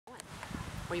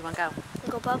Where you want to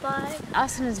go? Go bye-bye.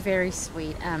 Austin is very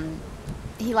sweet.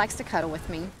 He likes to cuddle with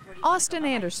me. Austin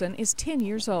Anderson is 10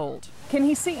 years old. Can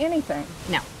he see anything?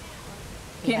 No.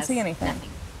 Can't see anything? Nothing.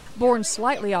 Born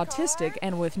slightly autistic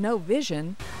and with no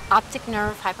vision, Optic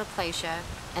nerve hypoplasia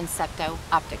and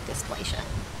septo-optic dysplasia.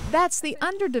 that's the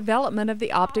underdevelopment of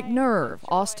the optic nerve.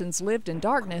 Austin's lived in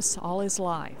darkness all his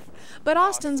life. But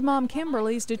Austin's mom,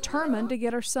 Kimberly's determined to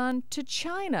get her son to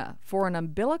China for an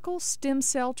umbilical stem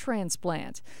cell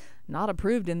transplant. Not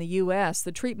approved in the U.S.,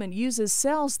 the treatment uses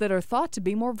cells that are thought to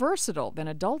be more versatile than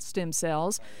adult stem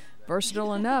cells,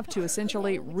 versatile enough to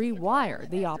essentially rewire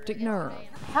the optic nerve.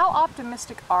 How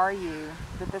optimistic are you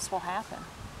that this will happen?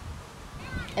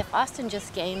 If Austin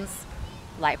just gains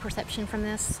light perception from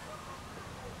this,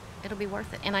 it'll be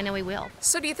worth it, and I know he will.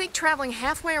 So do you think traveling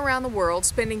halfway around the world,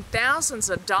 spending thousands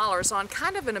of dollars on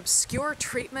kind of an obscure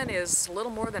treatment is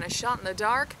little more than a shot in the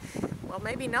dark? Well,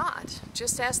 maybe not.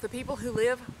 Just ask the people who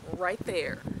live right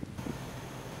there.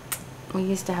 We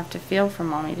used to have to feel for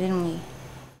Mommy, didn't we?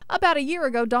 About a year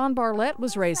ago, Dawn Barlett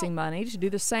was raising money to do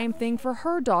the same thing for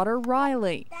her daughter,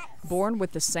 Rylea. Born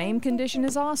with the same condition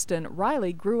as Austin,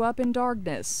 Rylea grew up in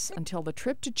darkness until the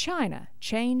trip to China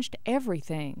changed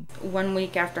everything. 1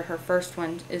 week after her first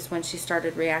one is when she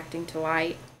started reacting to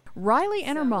light. Rylea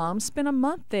and her mom spent a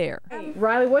month there.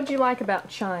 Riley, what did you like about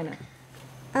China?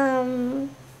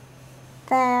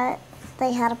 That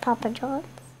they had a Papa John's.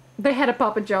 They had a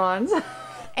Papa John's.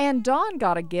 And Dawn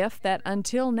got a gift that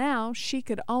until now she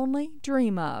could only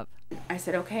dream of. I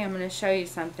said, okay, I'm going to show you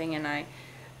something, and I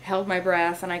held my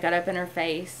breath and I got up in her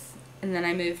face, and then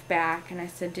I moved back and I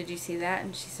said, did you see that?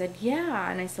 And she said,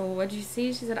 yeah. And I said, well, what did you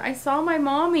see? She said, I saw my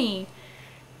mommy.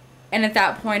 And at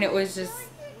that point it was just,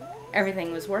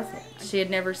 everything was worth it. She had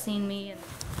never seen me.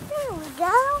 There we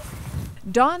go.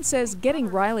 Dawn says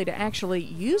getting Rylea to actually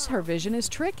use her vision is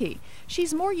tricky.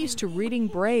 She's more used to reading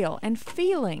Braille and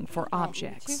feeling for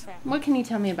objects. What can you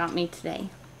tell me about me today?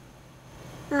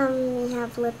 You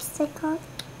have lipstick on.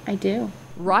 I do.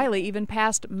 Rylea even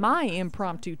passed my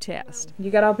impromptu test. You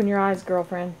gotta open your eyes,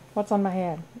 girlfriend. What's on my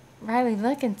head? Riley,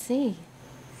 look and see.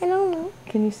 I don't know.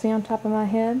 Can you see on top of my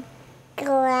head?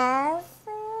 Glasses.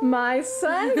 My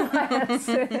sunglasses.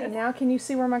 Now can you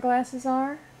see where my glasses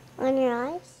are? On your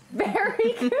eyes.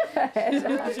 Very good.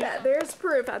 There's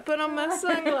proof. I put on my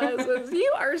sunglasses.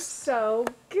 You are so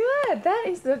good.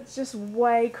 That's just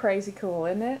way crazy cool,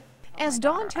 isn't it? As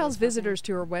Dawn tells visitors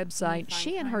to her website,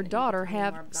 she and her daughter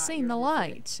have seen the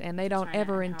light, and they don't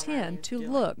ever intend to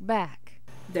look back.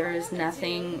 There is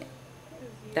nothing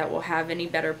that will have any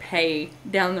better pay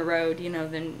down the road, you know,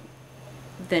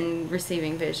 than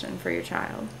receiving vision for your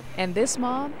child. And this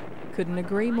mom couldn't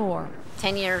agree more.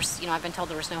 10 years, I've been told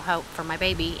there was no hope for my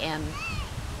baby, and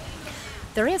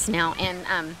there is now,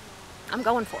 and I'm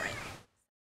going for it.